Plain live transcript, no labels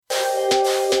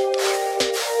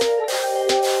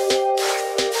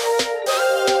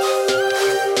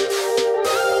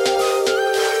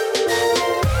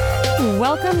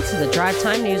welcome to the Drive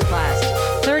Time News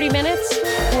Blast. 30 minutes,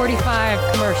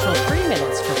 45 commercial-free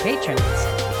minutes for patrons.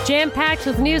 Jam-packed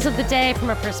with news of the day from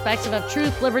a perspective of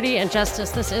truth, liberty, and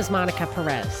justice. This is Monica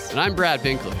Perez. And I'm Brad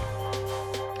Binkley.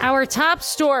 Our top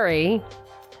story,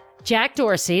 Jack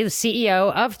Dorsey, the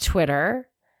CEO of Twitter,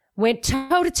 went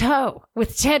toe-to-toe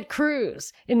with Ted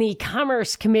Cruz in the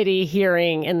Commerce Committee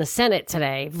hearing in the Senate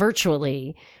today,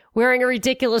 virtually, wearing a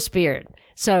ridiculous beard.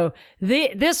 So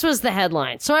this was the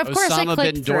headline. So, of course, I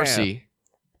clicked bin through. Dorsey.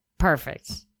 Perfect.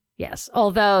 Yes.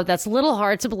 Although that's a little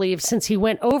hard to believe since he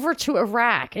went over to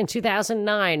Iraq in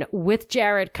 2009 with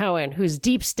Jared Cohen, who's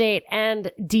deep state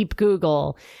and deep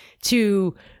Google,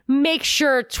 to make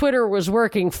sure Twitter was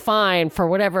working fine for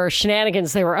whatever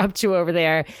shenanigans they were up to over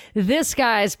there. This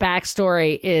guy's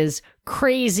backstory is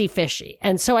crazy fishy.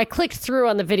 And so I clicked through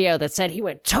on the video that said he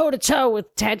went toe-to-toe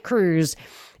with Ted Cruz.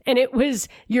 And it was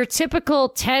your typical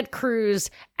Ted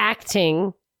Cruz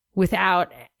acting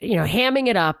without, hamming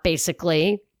it up,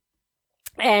 basically.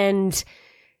 And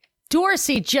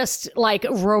Dorsey just like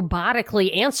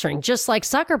robotically answering, just like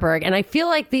Zuckerberg. And I feel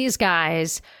like these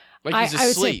guys... Like he's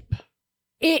asleep.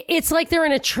 It's like they're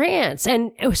in a trance.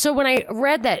 And so when I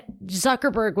read that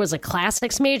Zuckerberg was a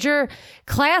classics major,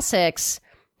 classics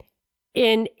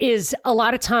is a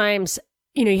lot of times...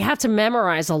 you have to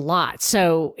memorize a lot.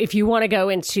 So if you want to go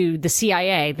into the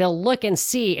CIA, they'll look and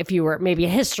see if you were maybe a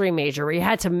history major where you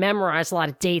had to memorize a lot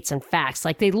of dates and facts.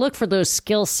 Like they look for those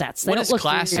skill sets. They What don't is look for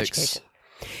your classics? education.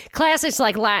 Classics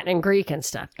like Latin and Greek and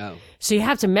stuff. Oh. So you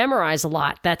have to memorize a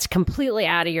lot. That's completely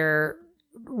out of your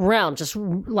realm, just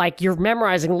like you're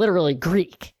memorizing literally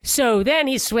Greek. So then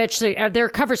he switched. Their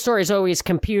cover story is always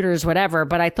computers, whatever.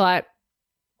 But I thought,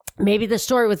 maybe the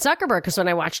story with Zuckerberg, because when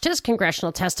I watched his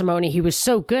congressional testimony, he was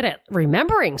so good at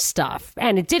remembering stuff.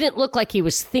 And it didn't look like he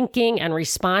was thinking and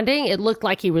responding. It looked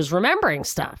like he was remembering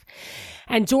stuff.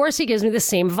 And Dorsey gives me the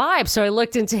same vibe. So I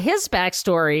looked into his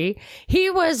backstory. He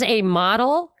was a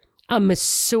model, a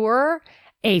masseur,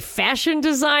 a fashion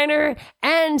designer,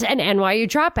 and an NYU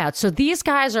dropout. So these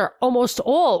guys are almost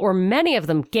all, or many of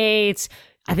them, Gates,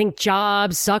 I think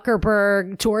Jobs,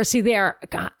 Zuckerberg, Dorsey, they are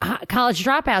college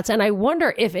dropouts. And I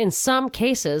wonder if in some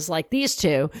cases, like these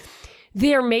two,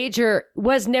 their major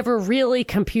was never really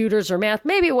computers or math.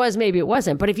 Maybe it was, maybe it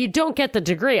wasn't. But if you don't get the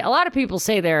degree, a lot of people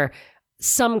say they're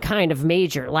some kind of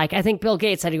major. Like I think Bill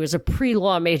Gates said he was a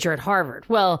pre-law major at Harvard.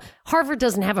 Well, Harvard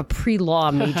doesn't have a pre-law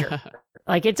major.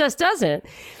 Like it just doesn't.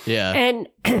 Yeah.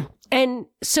 And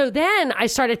so then I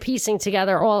started piecing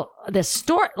together all this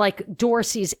story, like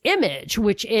Dorsey's image,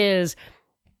 which is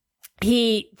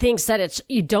he thinks that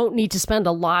you don't need to spend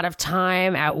a lot of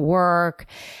time at work,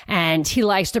 and he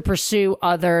likes to pursue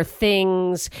other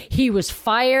things. He was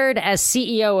fired as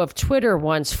CEO of Twitter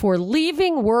once for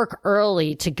leaving work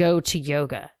early to go to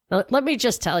yoga. Now, let me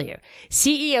just tell you,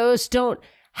 CEOs don't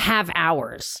have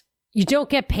hours. You don't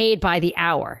get paid by the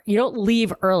hour. You don't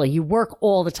leave early. You work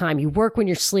all the time. You work when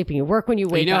you're sleeping. You work when you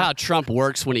wake up. You know how Trump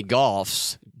works when he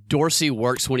golfs? Dorsey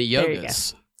works when he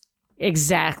yogas.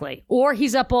 Exactly. Or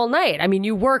he's up all night. I mean,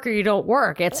 you work or you don't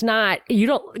work. It's not, you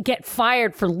don't get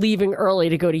fired for leaving early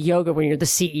to go to yoga when you're the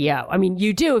CEO. I mean,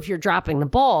 you do if you're dropping the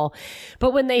ball.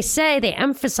 But when they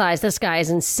emphasize this guy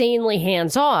is insanely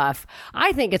hands off,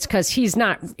 I think it's because he's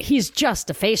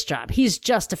just a face job. He's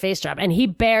just a face job. And he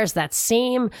bears that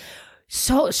same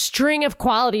string of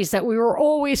qualities that we were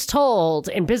always told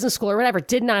in business school or whatever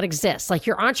did not exist. Like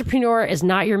your entrepreneur is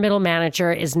not your middle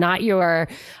manager, is not your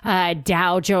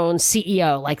Dow Jones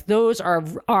CEO. Like those are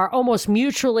almost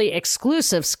mutually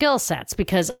exclusive skill sets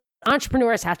because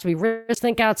entrepreneurs have to be rich,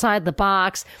 think outside the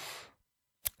box,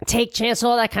 take chance,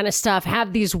 all that kind of stuff,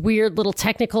 have these weird little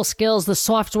technical skills, the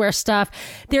software stuff.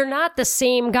 They're not the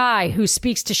same guy who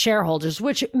speaks to shareholders,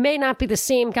 which may not be the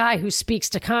same guy who speaks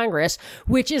to Congress,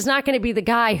 which is not going to be the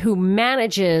guy who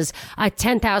manages a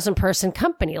 10,000 person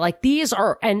company. Like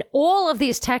and all of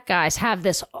these tech guys have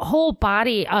this whole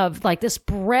body of like this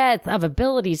breadth of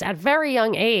abilities at very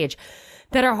young age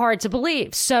that are hard to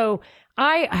believe. So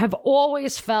I have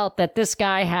always felt that this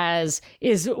guy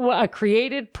is a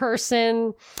created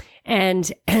person,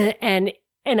 and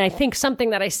I think something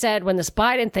that I said when this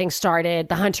Biden thing started,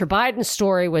 the Hunter Biden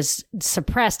story was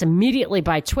suppressed immediately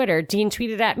by Twitter. Dean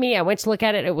tweeted at me. I went to look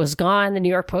at it. It was gone. The New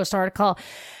York Post article,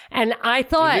 and I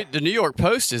thought the New York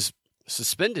Post is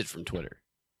suspended from Twitter.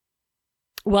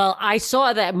 Well, I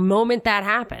saw that moment that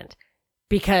happened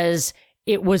because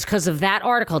it was because of that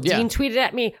article. Yeah. Dean tweeted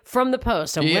at me from the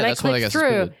Post. And when I clicked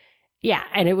through,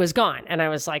 and it was gone. And I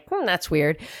was like, that's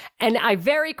weird. And I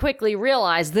very quickly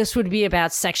realized this would be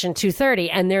about Section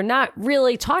 230. And they're not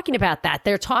really talking about that.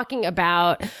 They're talking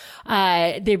about,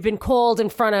 they've been called in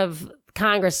front of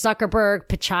Congress, Zuckerberg,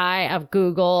 Pichai of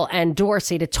Google, and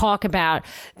Dorsey to talk about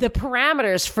the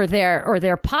parameters for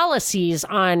their policies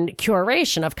on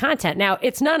curation of content. Now,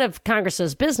 it's none of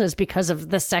Congress's business because of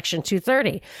the Section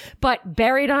 230, but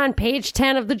buried on page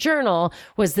 10 of the Journal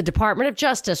was the Department of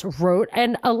Justice wrote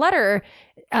a letter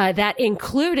that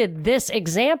included this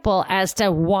example as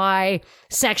to why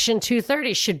Section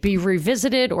 230 should be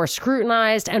revisited or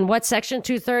scrutinized. And what Section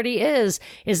 230 is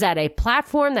that a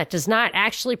platform that does not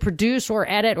actually produce or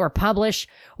edit or publish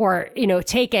or,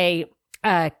 take a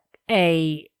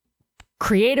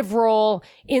creative role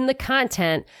in the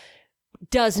content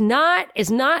is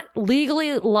not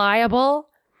legally liable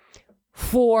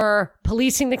for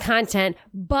policing the content,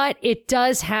 but it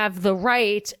does have the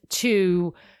right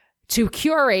to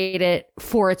curate it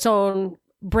for its own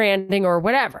branding or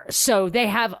whatever. So they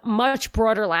have much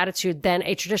broader latitude than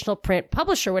a traditional print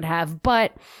publisher would have,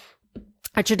 but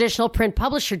a traditional print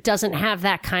publisher doesn't have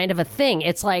that kind of a thing.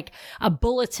 It's like a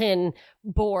bulletin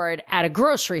board at a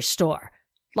grocery store.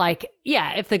 Like,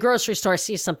 yeah, if the grocery store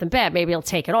sees something bad, maybe it'll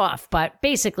take it off. But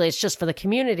basically, it's just for the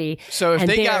community. So if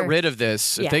they got rid of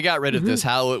this,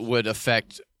 how it would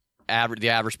affect the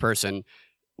average person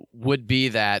would be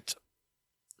that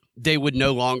they would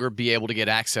no longer be able to get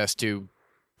access to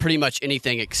pretty much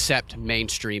anything except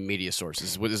mainstream media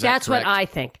sources. That's what I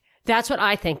think. That's what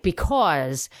I think,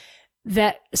 because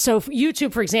so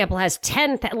YouTube, for example, has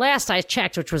last I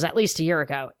checked, which was at least a year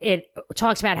ago, it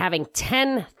talks about having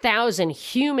 10,000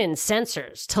 human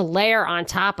sensors to layer on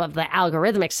top of the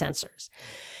algorithmic sensors.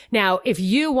 Now, if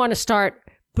you want to start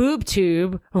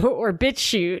BoobTube or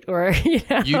BitChute or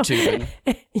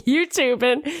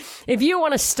YouTubing, if you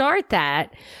want to start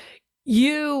that,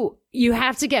 you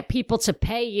have to get people to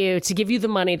pay you to give you the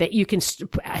money that you can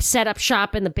set up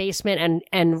shop in the basement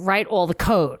and write all the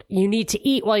code. You need to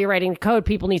eat while you're writing the code.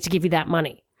 People need to give you that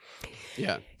money.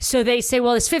 Yeah. So they say,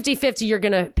 well, it's 50-50. You're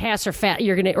going to pass or fail.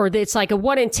 Or it's like a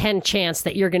 1 in 10 chance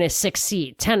that you're going to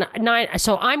succeed. 9.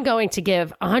 So I'm going to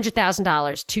give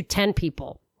 $100,000 to 10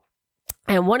 people.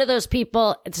 And one of those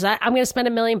people, I'm going to spend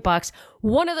 $1 million.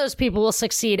 One of those people will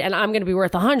succeed and I'm going to be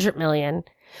worth $100 million.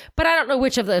 But I don't know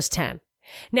which of those 10.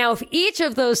 Now, if each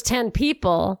of those 10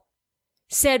 people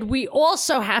said we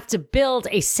also have to build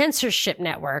a censorship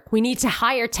network, we need to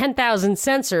hire 10,000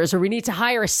 censors, or we need to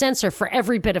hire a censor for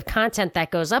every bit of content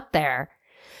that goes up there,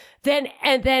 then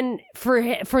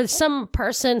for some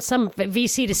person, some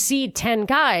VC to seed 10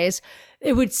 guys,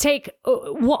 it would take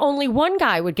only one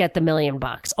guy would get the $1 million,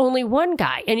 only one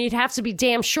guy. And you'd have to be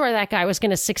damn sure that guy was going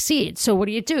to succeed. So what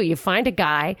do? You find a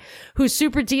guy who's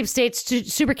super deep state,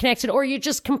 super connected, or you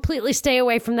just completely stay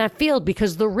away from that field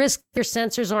because the risk your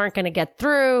sensors aren't going to get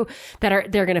through, they're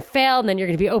going to fail, and then you're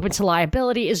going to be open to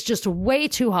liability is just way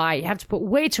too high. You have to put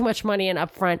way too much money in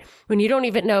upfront when you don't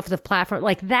even know if the platform,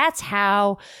 that's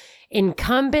how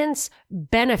incumbents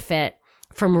benefit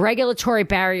from regulatory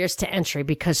barriers to entry,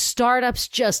 because startups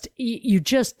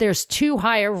there's too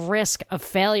high a risk of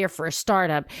failure for a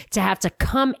startup to have to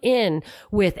come in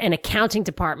with an accounting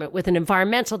department, with an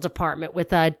environmental department,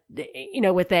 with a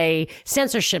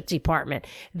censorship department.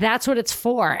 That's what it's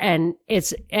for. And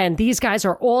these guys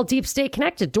are all deep state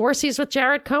connected. Dorsey's with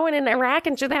Jared Cohen in Iraq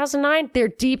in 2009. They're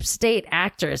deep state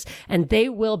actors and they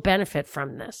will benefit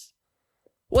from this.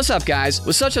 What's up, guys?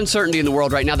 With such uncertainty in the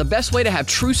world right now, the best way to have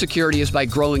true security is by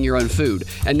growing your own food.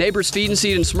 At Neighbors Feed and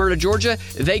Seed in Smyrna, Georgia,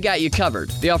 they got you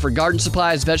covered. They offer garden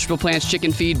supplies, vegetable plants,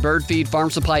 chicken feed, bird feed, farm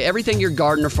supply, everything your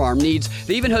garden or farm needs.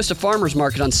 They even host a farmer's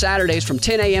market on Saturdays from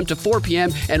 10 a.m. to 4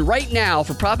 p.m. And right now,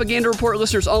 for Propaganda Report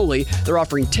listeners only, they're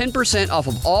offering 10% off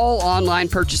of all online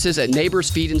purchases at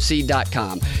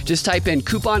neighborsfeedandseed.com. Just type in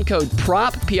coupon code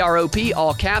PROP, P-R-O-P,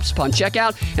 all caps, upon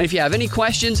checkout. And if you have any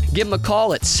questions, give them a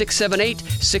call at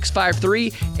 678-653-8838.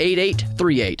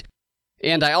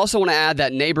 And I also want to add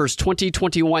that Neighbors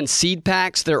 2021 seed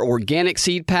packs, their organic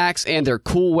seed packs, and their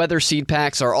cool weather seed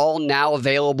packs are all now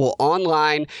available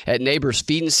online at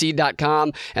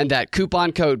neighborsfeedandseed.com, and that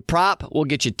coupon code PROP will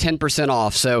get you 10%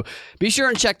 off. So be sure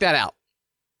and check that out.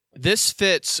 This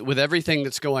fits with everything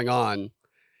that's going on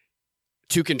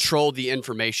to control the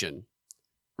information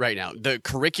right now. The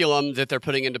curriculum that they're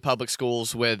putting into public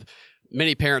schools, with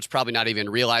many parents probably not even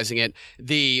realizing it.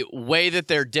 The way that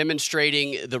they're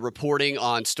demonstrating the reporting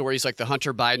on stories like the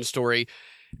Hunter Biden story,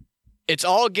 it's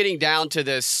all getting down to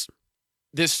this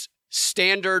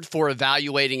standard for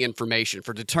evaluating information,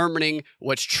 for determining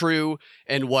what's true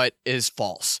and what is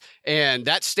false. And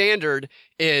that standard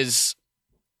is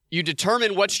you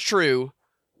determine what's true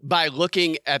by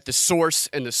looking at the source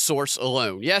and the source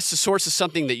alone. Yes, the source is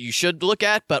something that you should look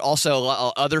at, but also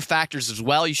other factors as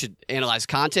well. You should analyze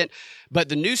content. But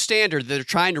the new standard that they're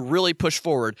trying to really push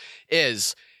forward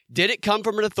is, did it come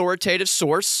from an authoritative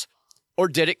source or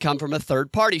did it come from a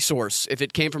third-party source? If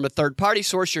it came from a third-party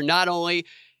source, you're not only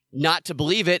not to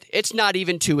believe it, it's not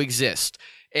even to exist.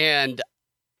 And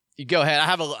you go ahead. I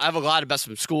have a lot about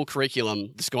some school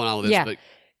curriculum that's going on with this. Yeah. But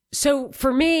so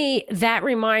for me, that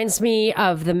reminds me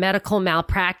of the medical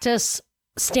malpractice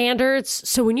standards.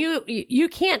 So when you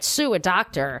can't sue a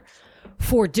doctor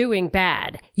for doing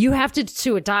bad, you have to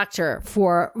sue a doctor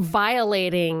for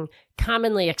violating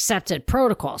commonly accepted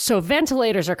protocol. So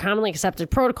ventilators are commonly accepted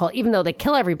protocol, even though they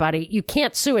kill everybody. You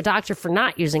can't sue a doctor for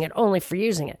not using it, only for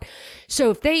using it.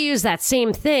 So if they use that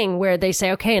same thing where they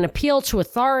say, okay, an appeal to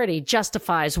authority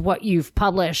justifies what you've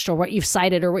published or what you've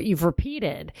cited or what you've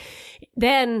repeated,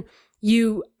 then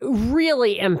you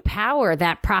really empower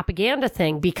that propaganda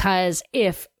thing, because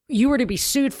if you were to be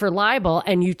sued for libel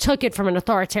and you took it from an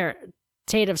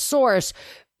authoritative source,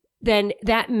 then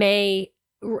that may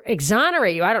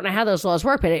exonerate you. I don't know how those laws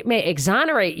work, but it may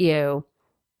exonerate you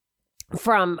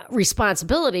from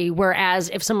responsibility. Whereas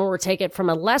if someone were to take it from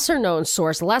a lesser known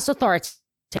source, less authoritative,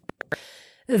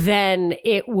 then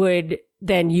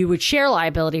you would share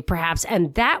liability perhaps.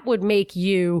 And that would make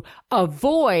you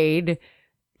avoid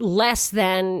less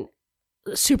than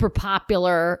super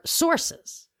popular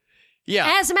sources.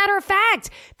 yeah. As a matter of fact,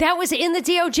 that was in the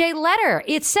DOJ letter.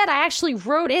 It said, I actually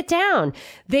wrote it down.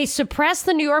 They suppressed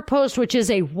the New York Post, which is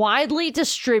a widely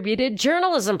distributed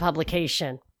journalism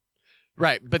publication.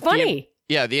 Right. But Funny.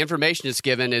 the information that's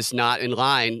given is not in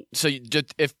line. So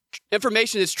if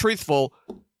information is truthful,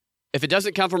 if it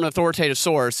doesn't come from an authoritative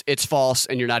source, it's false,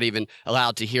 and you're not even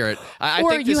allowed to hear it. I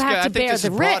think this is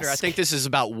broader. I think this is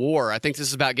about war. I think this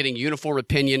is about getting uniform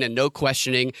opinion and no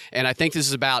questioning. And I think this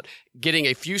is about getting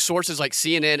a few sources like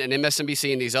CNN and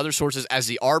MSNBC and these other sources as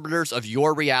the arbiters of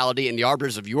your reality and the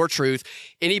arbiters of your truth.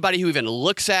 Anybody who even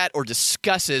looks at or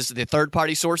discusses the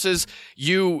third-party sources,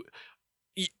 you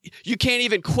can't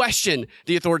even question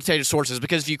the authoritative sources,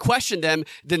 because if you question them,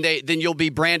 then you'll be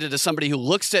branded as somebody who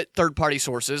looks at third-party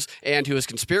sources and who is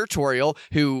conspiratorial,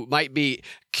 who might be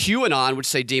QAnon, which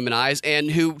say demonize,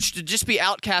 and who should just be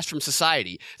outcast from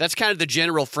society. That's kind of the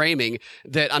general framing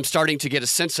that I'm starting to get a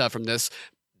sense of from this.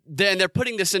 Then they're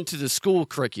putting this into the school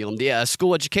curriculum, the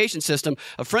school education system.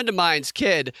 A friend of mine's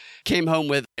kid came home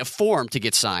with a form to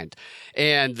get signed,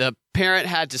 and the parent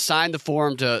had to sign the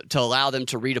form to allow them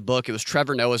to read a book. It was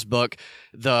Trevor Noah's book.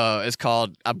 It's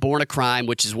called Born a Crime,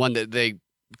 which is one that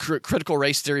critical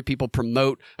race theory people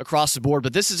promote across the board.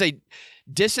 But this is a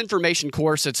disinformation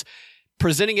course that's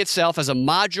presenting itself as a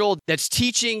module that's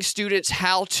teaching students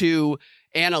how to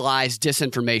analyze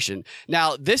disinformation.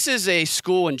 Now, this is a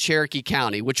school in Cherokee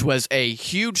County, which was a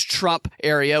huge Trump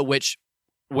area, which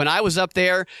when I was up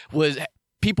there was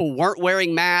people weren't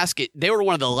wearing masks. They were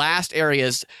one of the last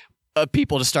areas of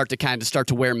people to start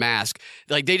to wear masks.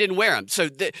 Like, they didn't wear them. So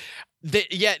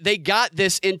they got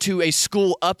this into a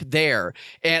school up there.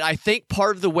 And I think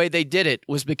part of the way they did it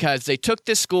was because they took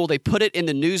this school, they put it in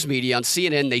the news media on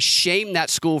CNN. They shamed that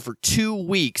school for 2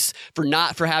 weeks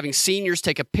for having seniors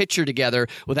take a picture together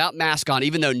without mask on,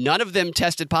 even though none of them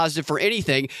tested positive for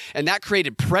anything. And that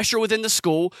created pressure within the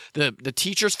school. The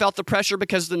teachers felt the pressure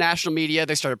because of the national media.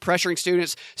 They started pressuring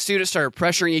students. Students started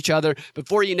pressuring each other.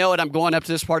 Before you know it, I'm going up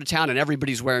to this part of town and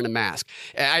everybody's wearing a mask.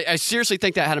 I seriously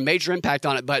think that had a major impact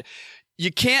on it. But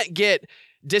you can't get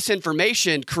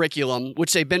disinformation curriculum,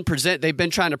 which they've been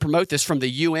trying to promote this from the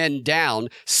UN down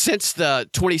since the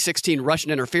 2016 Russian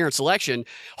interference election.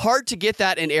 Hard to get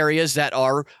that in areas that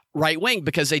are right-wing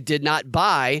because they did not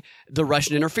buy the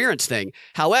Russian interference thing.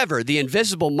 However, the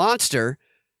invisible monster,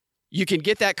 you can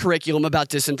get that curriculum about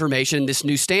disinformation, this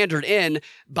new standard, in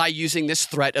by using this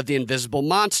threat of the invisible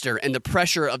monster and the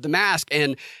pressure of the mask.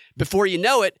 And before you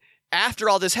know it, after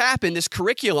all this happened, this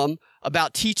curriculum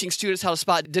about teaching students how to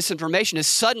spot disinformation is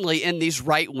suddenly in these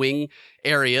right-wing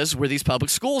areas where these public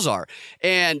schools are.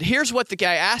 And here's what the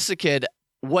guy asked the kid,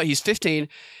 he's 15,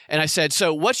 and I said,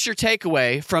 so what's your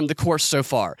takeaway from the course so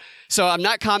far? So I'm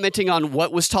not commenting on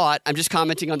what was taught, I'm just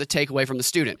commenting on the takeaway from the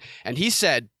student. And he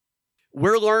said,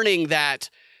 we're learning that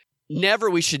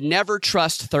we should never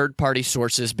trust third-party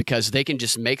sources because they can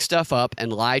just make stuff up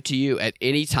and lie to you at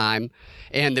any time,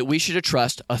 and that we should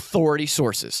trust authority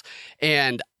sources.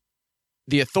 And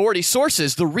the authority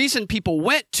sources, the reason people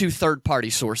went to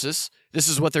third-party sources, this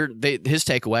is what his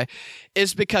takeaway,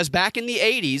 is because back in the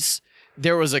 80s,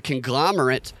 there was a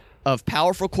conglomerate of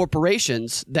powerful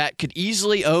corporations that could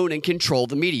easily own and control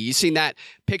the media. You've seen that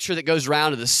picture that goes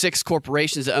around of the 6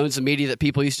 corporations that owns the media that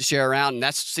people used to share around, and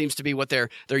that seems to be what they're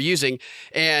using.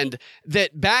 And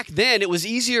that back then, it was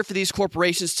easier for these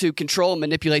corporations to control and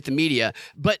manipulate the media,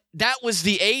 but that was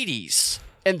the 80s,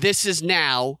 and this is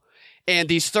now, and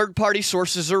these third-party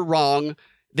sources are wrong.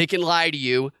 They can lie to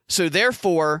you, so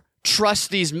therefore, trust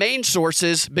these main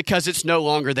sources because it's no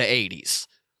longer the 80s.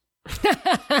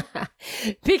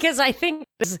 Because I think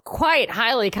it's quite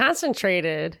highly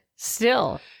concentrated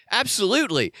still.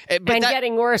 Absolutely. But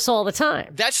getting worse all the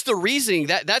time. That's the reasoning.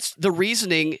 That's the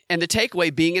reasoning and the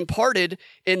takeaway being imparted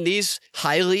in these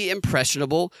highly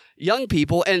impressionable young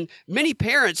people. And many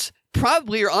parents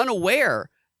probably are unaware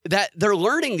that they're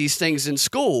learning these things in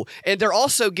school. And they're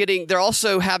also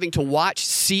having to watch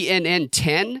CNN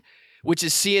 10, which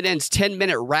is CNN's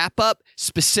 10-minute wrap-up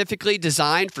specifically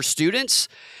designed for students.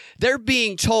 They're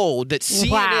being told that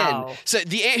CNN. Wow. So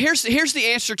here's the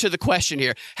answer to the question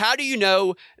here. How do you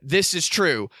know this is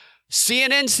true?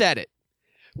 CNN said it.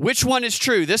 Which one is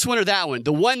true? This one or that one?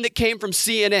 The one that came from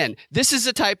CNN. This is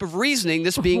the type of reasoning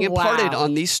that's being imparted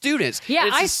on these students. Yeah,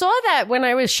 I saw that when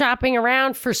I was shopping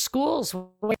around for schools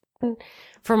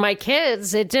for my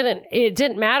kids. It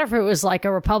didn't matter if it was like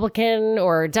a Republican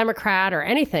or a Democrat or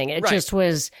anything. It just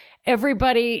was.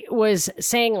 Everybody was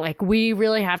saying, like, we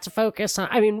really have to focus on,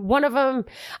 I mean, one of them,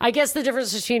 I guess the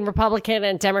difference between Republican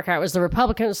and Democrat was the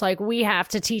Republicans, like, we have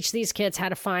to teach these kids how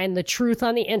to find the truth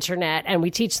on the internet. And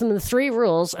we teach them the 3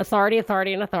 rules, authority,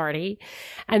 authority, and authority.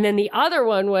 And then the other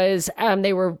one was,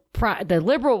 the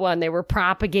liberal one, they were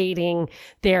propagating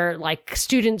their, like,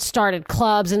 student started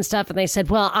clubs and stuff. And they said,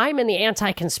 well, I'm in the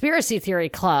anti-conspiracy theory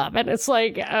club. And it's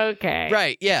like, okay.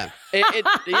 Right. Yeah.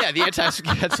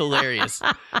 That's hilarious.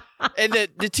 And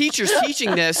the teachers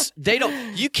teaching this,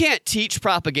 you can't teach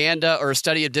propaganda or a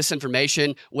study of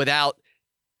disinformation without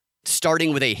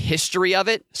starting with a history of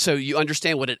it, so you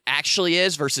understand what it actually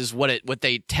is versus what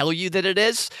they tell you that it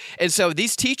is. And so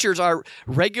these teachers are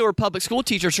regular public school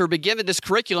teachers who are being given this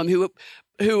curriculum who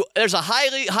there's a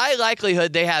high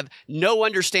likelihood they have no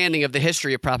understanding of the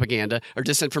history of propaganda or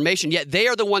disinformation, yet they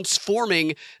are the ones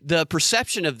forming the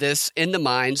perception of this in the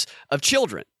minds of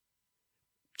children.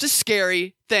 It's a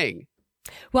scary thing.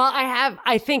 Well,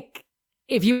 I think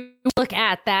if you look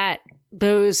at that,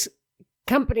 those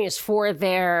companies for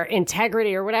their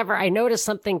integrity or whatever, I noticed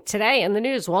something today in the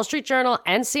news, Wall Street Journal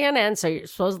and CNN, so you're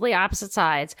supposedly opposite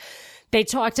sides. They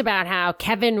talked about how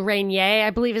Kevin Rainier,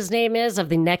 I believe his name is, of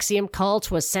the NXIVM cult,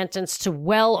 was sentenced to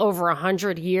well over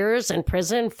 100 years in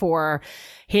prison for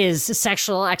his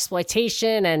sexual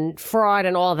exploitation and fraud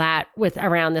and all that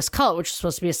around this cult, which is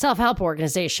supposed to be a self-help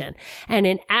organization. And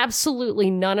in absolutely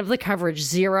none of the coverage,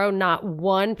 zero, not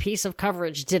one piece of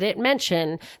coverage, did it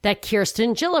mention that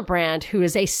Kirsten Gillibrand, who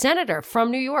is a senator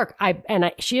from New York,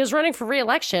 she is running for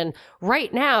re-election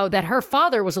right now, that her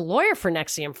father was a lawyer for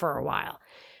NXIVM for a while.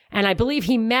 And I believe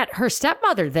he met her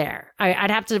stepmother there. I'd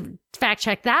have to fact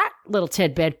check that little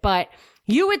tidbit, but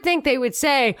you would think they would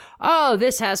say, oh,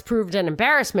 this has proved an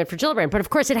embarrassment for Gillibrand. But of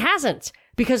course it hasn't,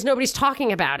 because nobody's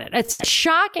talking about it. It's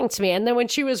shocking to me. And then when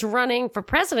she was running for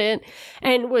president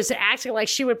and was acting like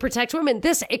she would protect women,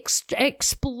 this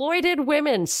exploited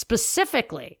women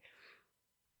specifically.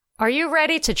 Are you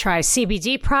ready to try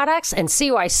CBD products and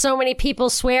see why so many people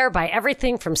swear by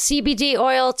everything from CBD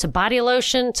oil to body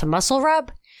lotion to muscle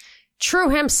rub?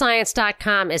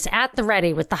 TrueHempScience.com is at the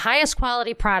ready with the highest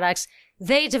quality products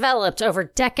they developed over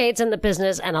decades in the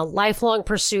business and a lifelong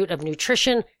pursuit of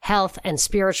nutrition, health, and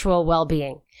spiritual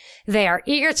well-being. They are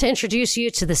eager to introduce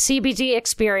you to the CBD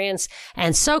experience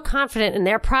and so confident in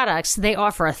their products, they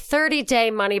offer a 30-day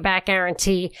money-back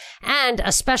guarantee and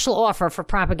a special offer for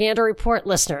Propaganda Report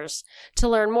listeners. To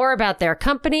learn more about their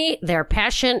company, their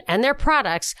passion, and their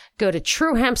products, go to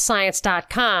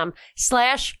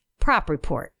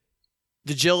TrueHempScience.com/PropReport.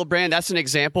 The Gillibrand, that's an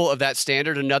example of that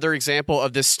standard. Another example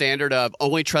of this standard of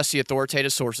only trust the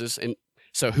authoritative sources. And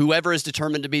so whoever is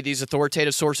determined to be these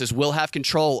authoritative sources will have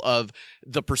control of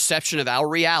the perception of our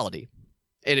reality.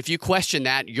 And if you question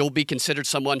that, you'll be considered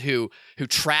someone who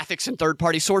traffics in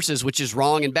third-party sources, which is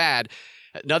wrong and bad.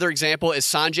 Another example is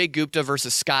Sanjay Gupta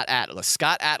versus Scott Atlas.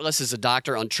 Scott Atlas is a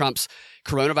doctor on Trump's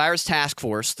coronavirus task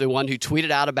force, the one who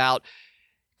tweeted out about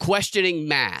questioning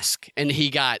mask, and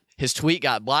his tweet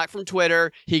got blocked from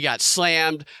Twitter. He got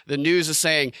slammed. The news is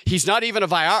saying he's not even a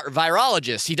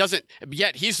virologist.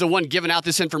 Yet he's the one giving out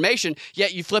this information.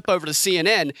 Yet you flip over to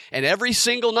CNN, and every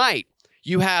single night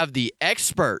you have the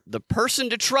expert, the person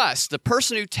to trust, the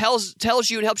person who tells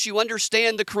you and helps you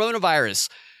understand the coronavirus,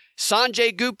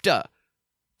 Sanjay Gupta,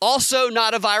 also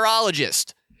not a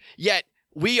virologist. Yet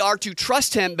we are to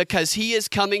trust him because he is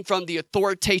coming from the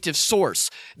authoritative source.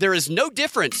 There is no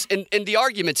difference in the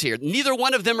arguments here. Neither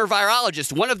one of them are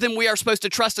virologists. One of them we are supposed to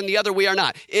trust and the other we are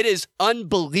not. It is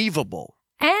unbelievable.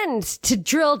 And to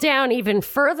drill down even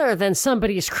further than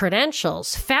somebody's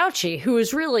credentials, Fauci, who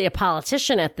is really a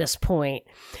politician at this point,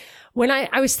 when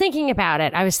I was thinking about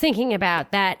it, I was thinking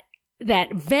about that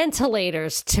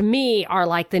ventilators to me are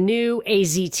like the new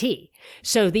AZT.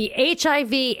 So the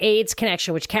HIV AIDS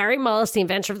connection, which Carrie Mullis, the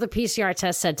inventor of the PCR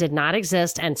test, said did not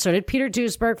exist. And so did Peter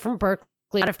Duesberg from Berkeley.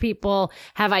 A lot of people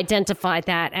have identified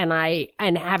that.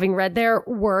 And having read their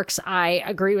works, I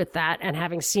agree with that. And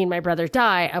having seen my brother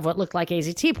die of what looked like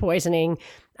AZT poisoning,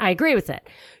 I agree with it.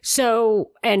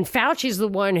 So, and Fauci's the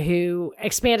one who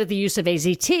expanded the use of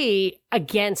AZT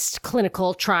against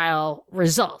clinical trial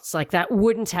results. Like that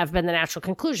wouldn't have been the natural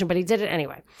conclusion, but he did it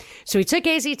anyway. So he took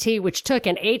AZT, which took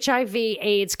an HIV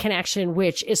AIDS connection,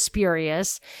 which is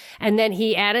spurious. And then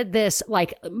he added this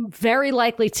like very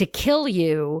likely to kill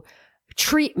you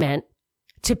treatment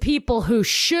to people who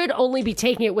should only be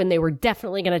taking it when they were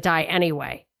definitely going to die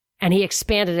anyway. And he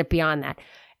expanded it beyond that.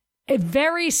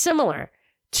 Very similar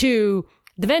to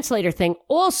the ventilator thing,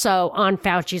 also on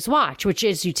Fauci's watch, which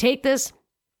is you take this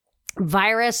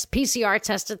virus, PCR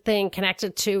tested thing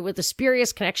connected to with a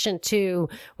spurious connection to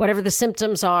whatever the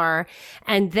symptoms are.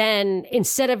 And then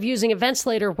instead of using a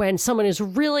ventilator when someone is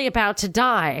really about to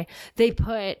die,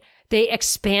 they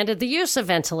expanded the use of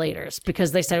ventilators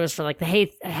because they said it was for like the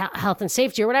health and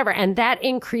safety or whatever. And that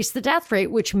increased the death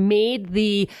rate, which made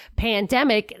the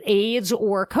pandemic, AIDS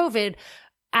or COVID,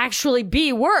 actually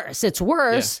be worse. It's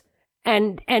worse. Yeah.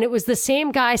 And it was the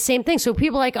same guy, same thing. So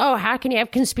people are like, oh, how can you have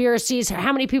conspiracies?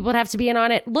 How many people would have to be in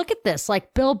on it? Look at this.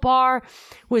 Like Bill Barr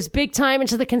was big time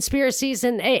into the conspiracies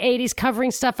in the 80s,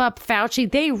 covering stuff up.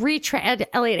 Fauci, they retread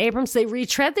Elliot Abrams. They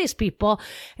retread these people.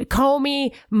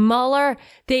 Comey, Mueller,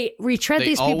 they retread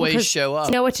these people. They always show up.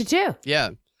 They know what to do. Yeah.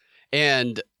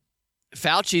 And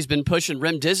Fauci's been pushing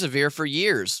remdesivir for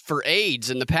years, for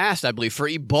AIDS in the past, I believe, for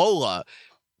Ebola.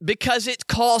 Because it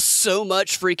costs so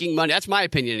much freaking money. That's my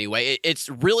opinion anyway. It's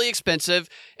really expensive,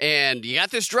 and you got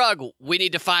this drug. We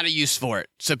need to find a use for it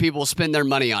so people will spend their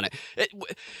money on it.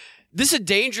 This is a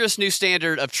dangerous new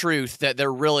standard of truth that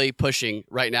they're really pushing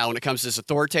right now when it comes to this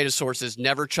authoritative sources.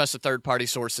 Never trust the third-party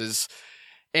sources.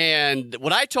 And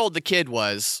what I told the kid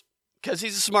was, because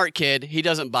he's a smart kid, he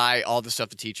doesn't buy all the stuff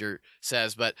the teacher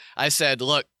says, but I said,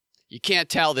 look, you can't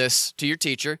tell this to your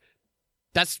teacher.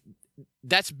 That's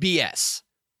BS.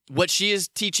 What she is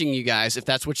teaching you guys, if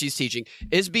that's what she's teaching,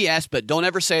 is BS, but don't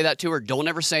ever say that to her. Don't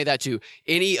ever say that to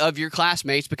any of your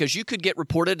classmates because you could get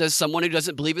reported as someone who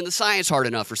doesn't believe in the science hard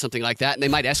enough or something like that, and they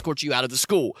might escort you out of the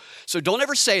school. So don't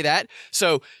ever say that.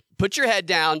 So put your head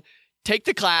down, take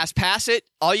the class, pass it.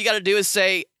 All you got to do is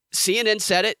say, CNN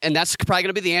said it, and that's probably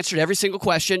going to be the answer to every single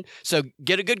question. So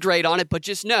get a good grade on it, but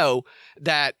just know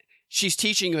that she's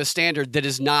teaching you a standard that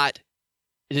is not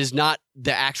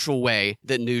the actual way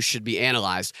that news should be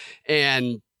analyzed.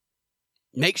 And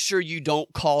make sure you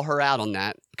don't call her out on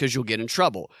that because you'll get in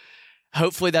trouble.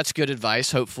 Hopefully that's good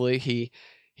advice. Hopefully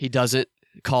he doesn't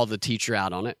call the teacher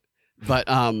out on it. But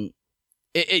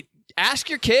ask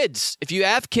your kids. If you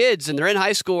have kids and they're in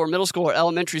high school or middle school or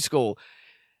elementary school,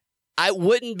 I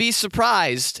wouldn't be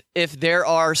surprised if there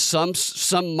are some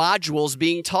modules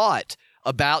being taught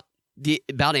about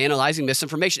analyzing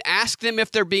misinformation. Ask them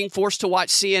if they're being forced to watch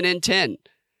CNN 10.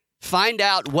 Find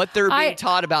out what they're being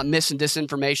taught about mis and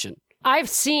disinformation. I've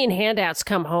seen handouts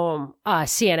come home,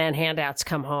 CNN handouts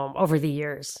come home over the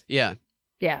years. Yeah.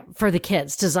 Yeah, for the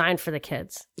kids, designed for the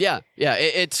kids. Yeah,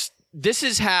 yeah. This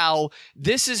is how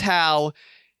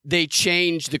they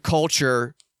change the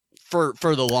culture for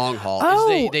the long haul.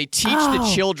 They teach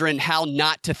the children how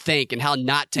not to think and how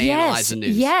not to analyze the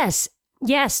news.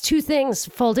 Yes, two things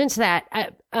fold into that.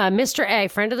 Mr. A,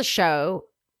 friend of the show,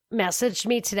 messaged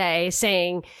me today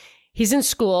saying he's in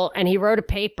school and he wrote a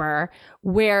paper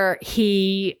where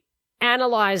he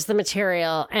analyzed the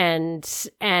material and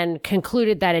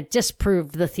concluded that it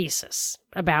disproved the thesis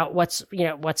about what's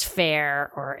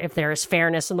fair or if there is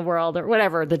fairness in the world or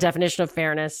whatever, the definition of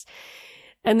fairness.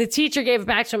 And the teacher gave it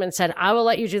back to him and said, I will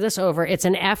let you do this over. It's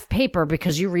an F paper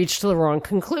because you reached the wrong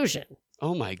conclusion.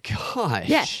 Oh my gosh.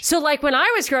 Yeah. So like when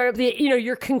I was growing up,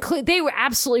 they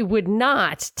absolutely would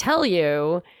not tell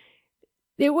you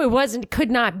could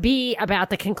not be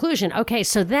about the conclusion. Okay.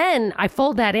 So then I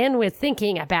fold that in with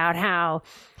thinking about how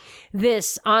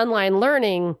this online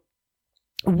learning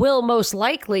will most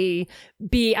likely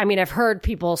be, I've heard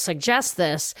people suggest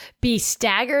this, be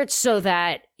staggered so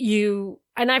that you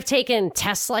and I've taken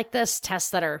tests like this,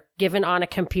 tests that are given on a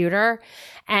computer,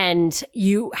 and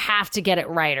you have to get it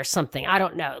right or something. I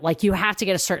don't know. Like you have to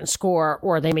get a certain score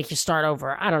or they make you start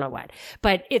over. I don't know what,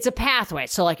 but it's a pathway.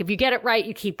 So like if you get it right,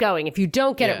 you keep going. If you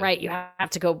don't get it right, you have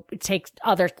to go take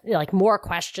other, like more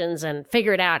questions and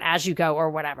figure it out as you go or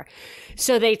whatever.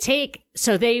 So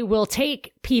they will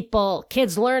take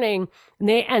kids learning,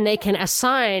 and they can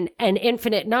assign an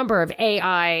infinite number of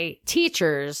AI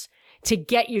teachers to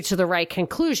get you to the right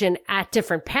conclusion at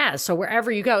different paths. So wherever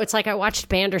you go, it's like I watched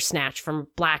Bandersnatch from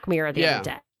Black Mirror the other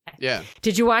day. Yeah.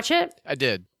 Did you watch it? I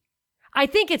did. I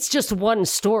think it's just one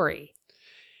story.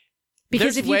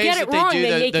 Because if you get it wrong,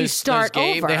 they make you start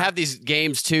over. They have these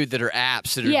games, too, that are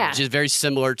apps that are just very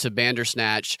similar to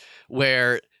Bandersnatch,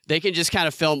 where they can just kind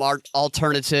of film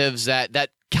alternatives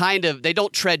that kind of, they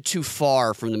don't tread too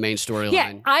far from the main storyline.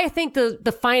 Yeah, I think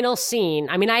the final scene,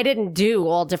 I mean, I didn't do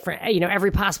all different,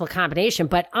 every possible combination,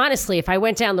 but honestly, if I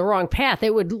went down the wrong path,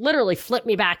 it would literally flip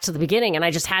me back to the beginning and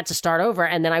I just had to start over,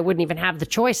 and then I wouldn't even have the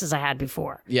choices I had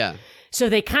before. Yeah. So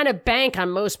they kind of bank on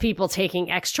most people taking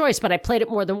X choice, but I played it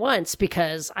more than once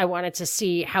because I wanted to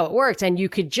see how it worked, and you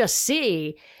could just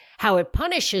see how it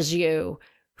punishes you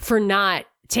for not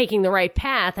taking the right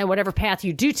path, and whatever path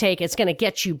you do take, it's going to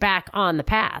get you back on the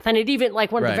path. And it even,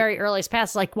 like, one of the very earliest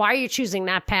paths, like, why are you choosing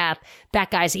that path?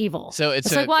 That guy's evil. So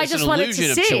it's like, well, I it's just an wanted illusion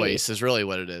to of see. choice is really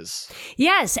what it is.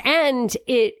 Yes, and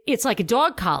it's like a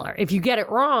dog collar. If you get it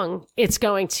wrong, it's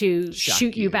going to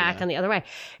shoot you back on the other way.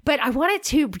 But I wanted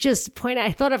to just point out,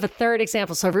 I thought of a third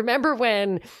example. So remember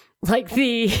when, like,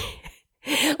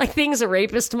 like things a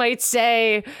rapist might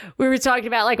say, we were talking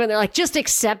about, like, when they're like, just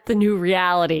accept the new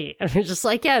reality. And we're just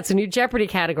like, yeah, it's a new Jeopardy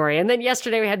category. And then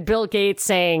yesterday we had Bill Gates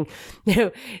saying,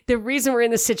 the reason we're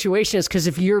in this situation is because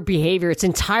of your behavior. It's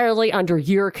entirely under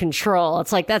your control.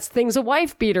 It's like, that's things a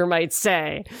wife beater might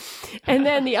say. And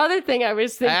then the other thing I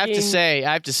was thinking, I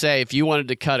have to say, if you wanted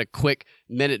to cut a quick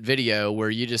minute video where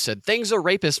you just said things a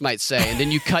rapist might say, and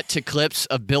then you cut to clips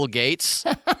of Bill Gates.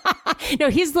 No,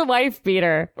 he's the wife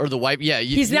beater. Or the wife, yeah.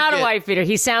 He's not a wife beater.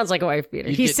 He sounds like a wife beater.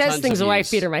 He says things a wife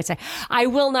beater might say. I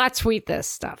will not tweet this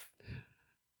stuff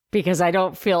because I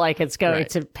don't feel like it's going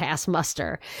to pass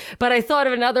muster. But I thought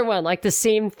of another one, like the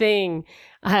same thing,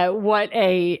 what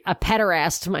a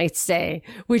pederast might say,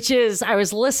 which is, I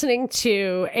was listening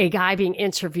to a guy being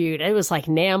interviewed. It was like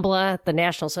NAMBLA, the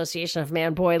National Association of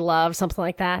Man, Boy, Love, something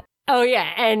like that. Oh,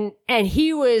 yeah. And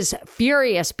he was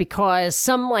furious because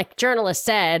some, like, journalist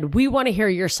said, we want to hear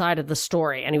your side of the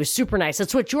story. And he was super nice.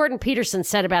 That's what Jordan Peterson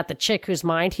said about the chick whose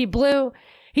mind he blew.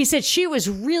 He said she was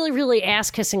really, really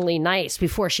ass-kissingly nice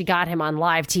before she got him on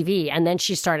live TV. And then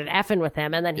she started effing with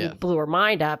him. And then he blew her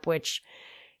mind up, which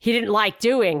he didn't like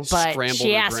doing, but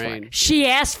she asked for it. She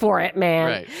asked for it, man.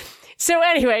 Right. So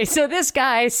anyway, so this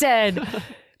guy said,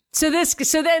 so then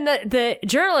the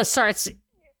journalist starts,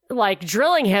 like,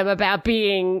 drilling him about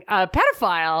being a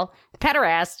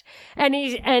pederast,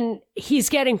 and he's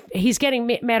getting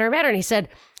madder and madder. And he said,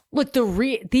 look,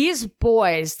 these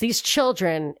boys, these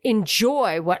children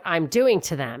enjoy what I'm doing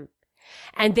to them,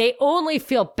 and they only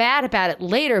feel bad about it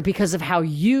later because of how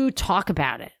you talk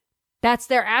about it. That's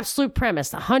their absolute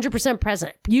premise, 100%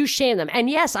 present. You shame them. And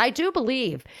yes, I do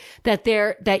believe that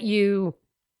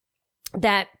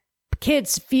that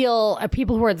kids feel,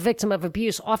 people who are the victim of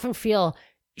abuse often feel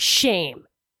shame.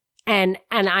 And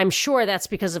I'm sure that's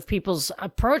because of people's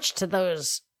approach to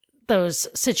those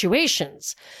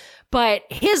situations. But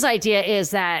his idea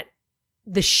is that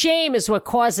the shame is what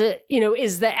causes,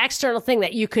 is the external thing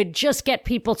that you could just get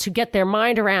people to get their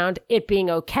mind around it being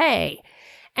okay.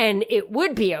 And it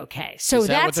would be okay. So is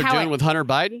that what they're doing with Hunter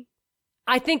Biden?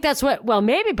 I think that's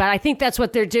maybe, but I think that's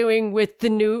what they're doing with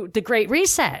the Great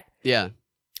Reset. Yeah.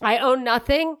 I own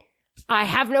nothing. I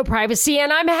have no privacy,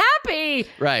 and I'm happy.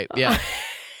 Right, yeah.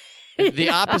 The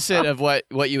opposite of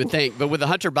what you would think. But with the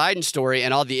Hunter Biden story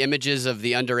and all the images of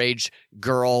the underage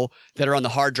girl that are on the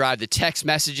hard drive, the text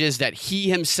messages that he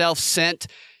himself sent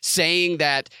saying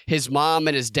that his mom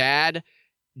and his dad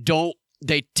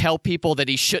they tell people that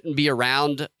he shouldn't be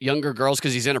around younger girls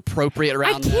because he's inappropriate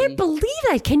around them. I can't believe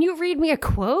that. Can you read me a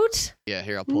quote? Yeah,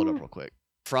 here, I'll pull it up real quick.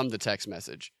 From the text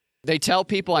message. They tell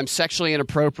people I'm sexually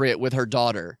inappropriate with her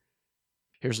daughter.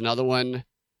 Here's another one.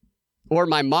 Or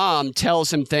my mom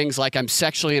tells him things like I'm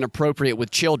sexually inappropriate with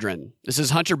children. This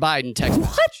is Hunter Biden text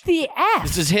message. What the F?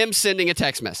 This is him sending a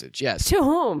text message, yes. To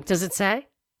whom? Does it say?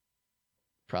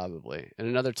 Probably. And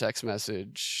another text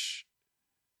message.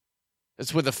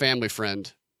 It's with a family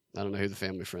friend. I don't know who the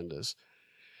family friend is.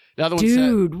 Another one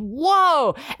Dude,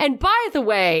 whoa. And by the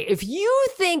way, if you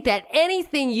think that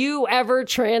anything you ever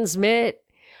transmit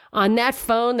on that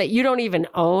phone that you don't even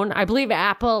own. I believe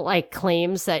Apple like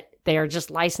claims that they are just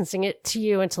licensing it to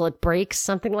you until it breaks,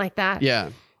 something like that. Yeah.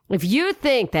 If you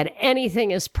think that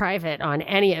anything is private on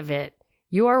any of it,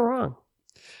 you are wrong.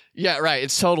 Yeah, right.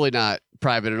 It's totally not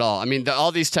private at all. I mean,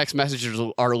 all these text messages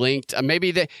are linked.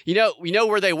 Maybe we know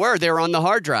where they were. They were on the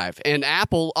hard drive, and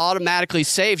Apple automatically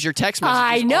saves your text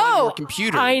messages on your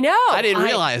computer. I know. I didn't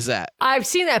realize that. I've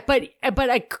seen that, but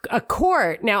a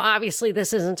court. Now, obviously,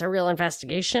 this isn't a real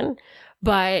investigation,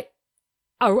 but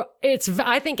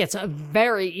I think it's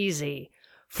very easy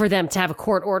for them to have a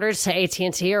court order to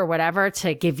AT&T or whatever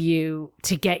to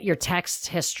get your text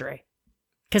history.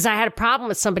 Because I had a problem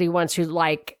with somebody once who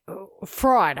had a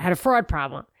fraud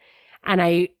problem. And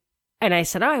I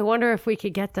said, I wonder if we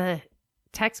could get the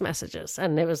text messages.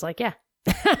 And it was like, yeah.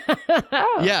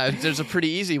 Yeah, there's a pretty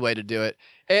easy way to do it.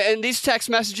 And these text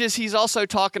messages, he's also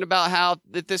talking about how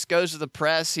that this goes to the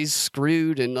press. He's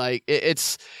screwed. And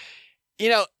it's,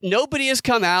 nobody has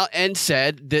come out and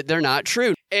said that they're not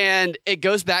true. And it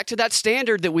goes back to that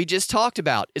standard that we just talked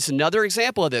about. It's another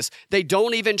example of this. They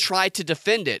don't even try to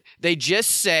defend it. They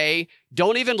just say,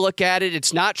 don't even look at it.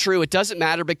 It's not true. It doesn't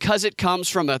matter because it comes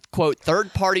from a, quote,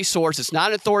 third-party source. It's not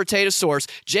an authoritative source.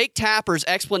 Jake Tapper's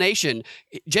explanation,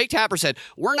 Jake Tapper said,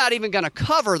 we're not even going to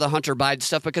cover the Hunter Biden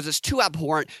stuff because it's too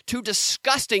abhorrent, too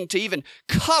disgusting to even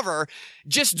cover.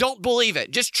 Just don't believe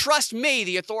it. Just trust me,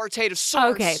 the authoritative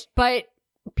source. Okay, but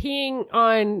being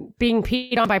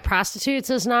peed on by prostitutes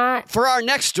is not. For our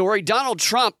next story, Donald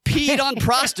Trump peed on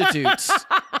prostitutes.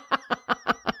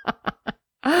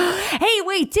 Hey,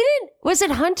 wait, was it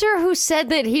Hunter who said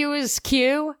that he was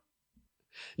Q?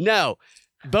 No.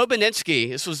 Bobaninsky.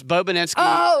 This was Bobaninsky.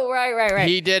 Oh, right.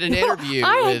 He did an interview.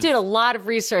 I did a lot of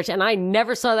research, and I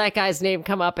never saw that guy's name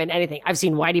come up in anything. I've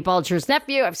seen Whitey Bulger's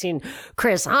nephew. I've seen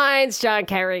Chris Hines, John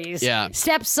Kerry's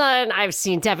stepson. I've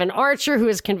seen Devin Archer, who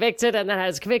is convicted and then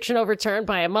has conviction overturned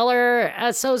by a Mueller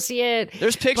associate.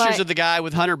 There's pictures of the guy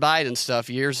with Hunter Biden stuff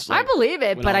years. I believe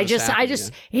it, but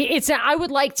I would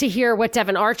like to hear what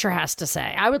Devin Archer has to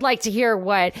say. I would like to hear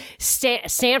what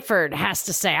Stanford has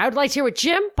to say. I would like to hear what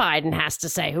Jim Biden has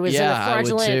to say, who is in a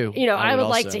fraudulent, I would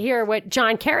like to hear what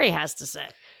John Kerry has to say.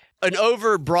 An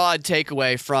overbroad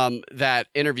takeaway from that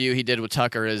interview he did with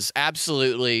Tucker is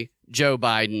absolutely Joe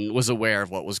Biden was aware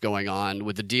of what was going on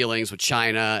with the dealings with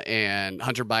China and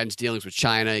Hunter Biden's dealings with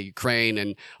China, Ukraine,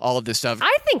 and all of this stuff.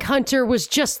 I think Hunter was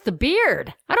just the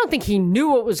beard. I don't think he knew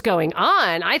what was going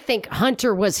on. I think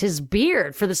Hunter was his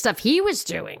beard for the stuff he was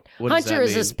doing. Hunter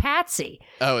is his patsy.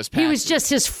 Oh, his patsy. He was just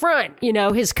his front,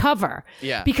 his cover.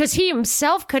 Yeah. Because he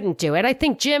himself couldn't do it. I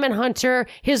think Jim and Hunter,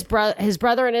 his brother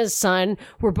and his son,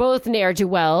 were both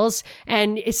ne'er-do-wells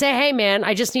and say, hey, man,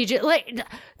 I just need you.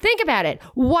 Think about it.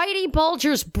 Whitey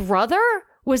Bulger's brother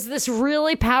was this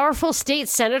really powerful state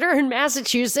senator in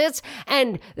Massachusetts,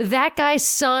 and that guy's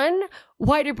son,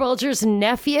 Whitey Bulger's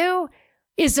nephew,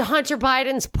 is Hunter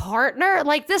Biden's partner.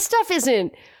 This stuff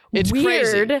isn't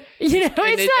weird. Crazy. It's not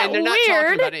and they're not weird.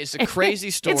 Talking about it. It's a crazy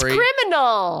story. It's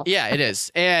criminal. Yeah, it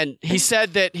is. And he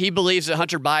said that he believes that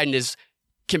Hunter Biden is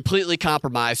completely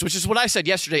compromised, which is what I said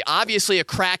yesterday. Obviously, a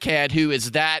crackhead who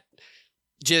is that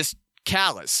just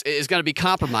callous is going to be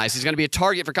compromised. He's going to be a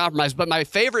target for compromise. But my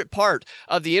favorite part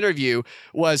of the interview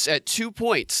was at 2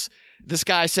 points. This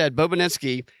guy said,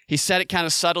 Bobaninsky, he said it kind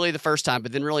of subtly the first time,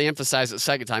 but then really emphasized it the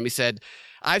second time. He said,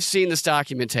 I've seen this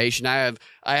documentation. I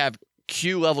have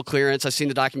Q level clearance. I've seen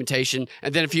the documentation.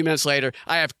 And then a few minutes later,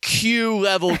 I have Q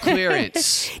level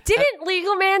clearance. Didn't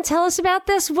Legal Man tell us about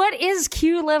this? What is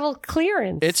Q level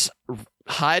clearance? It's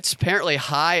apparently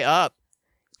high up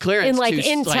clearance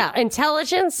in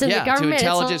intelligence in the government. To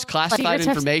intelligence, classified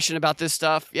information about this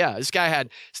stuff. Yeah,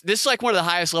 this is like one of the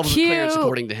highest levels of clearance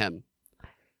according to him.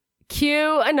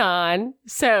 Q Anon.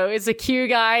 So it's a Q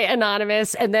guy,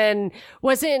 anonymous. And then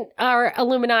wasn't our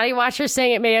Illuminati watcher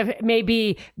saying it may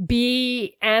be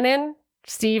B. Annan?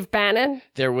 Steve Bannon?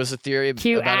 There was a theory about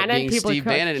it being Steve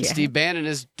Bannon, and Steve Bannon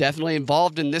is definitely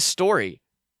involved in this story.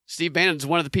 Steve Bannon is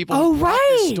one of the people who brought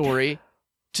this story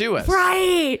to us,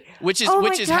 right? Which is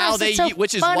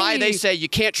why they say you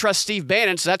can't trust Steve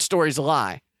Bannon, so that story's a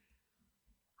lie.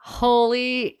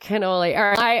 Holy cannoli!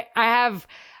 All right, I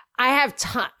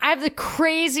have the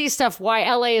crazy stuff why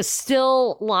LA is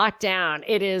still locked down.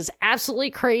 It is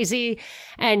absolutely crazy,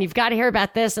 and you've got to hear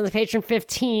about this in the Patron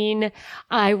 15.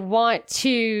 I want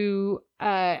to.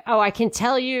 I can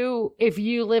tell you if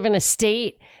you live in a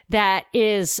state that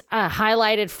is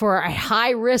highlighted for a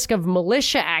high risk of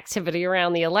militia activity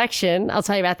around the election. I'll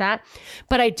tell you about that.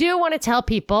 But I do want to tell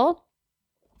people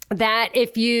that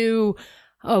if you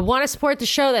want to support the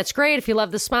show, that's great. If you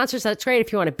love the sponsors, that's great.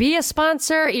 If you want to be a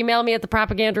sponsor, email me at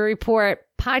thepropagandareport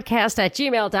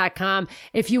propreport.podcast@gmail.com.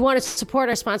 If you want to support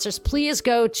our sponsors, please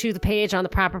go to the page on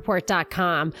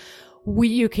thepropreport.com.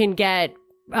 You can get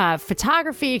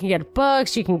photography, you can get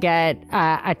books, you can get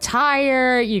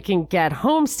attire, you can get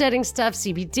homesteading stuff,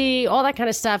 CBD, all that kind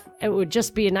of stuff. It would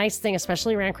just be a nice thing,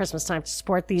 especially around Christmas time, to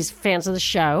support these fans of the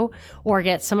show or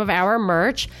get some of our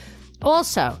merch.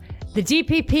 Also, the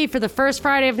DPP for the first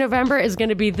Friday of November is going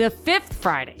to be the 5th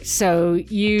Friday. So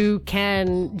you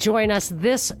can join us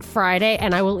this Friday,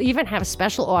 and I will even have a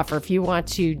special offer if you want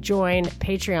to join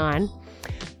Patreon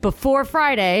before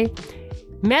Friday.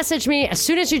 Message me as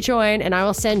soon as you join, and I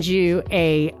will send you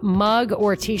a mug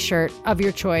or t-shirt of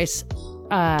your choice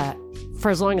for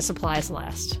as long as supplies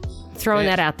last. Throwing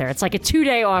that out there. It's like a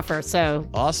 2-day offer, so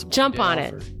awesome. Jump on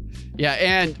it. Yeah,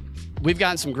 and we've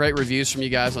gotten some great reviews from you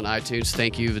guys on iTunes.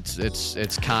 Thank you.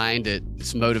 It's kind,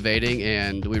 it's motivating,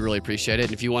 and we really appreciate it.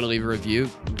 And if you want to leave a review,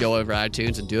 go over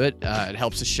iTunes and do it. It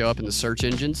helps us show up in the search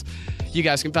engines. You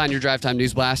guys can find your Drive Time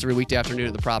News Blast every weekday afternoon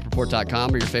at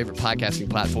thepropreport.com or your favorite podcasting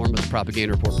platform with the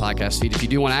Propaganda Report podcast feed. If you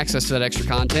do want access to that extra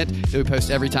content that we post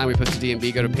every time we post to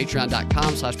DNB, go to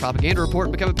patreon.com/propaganda report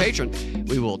and become a patron.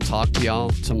 We will talk to y'all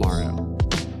tomorrow.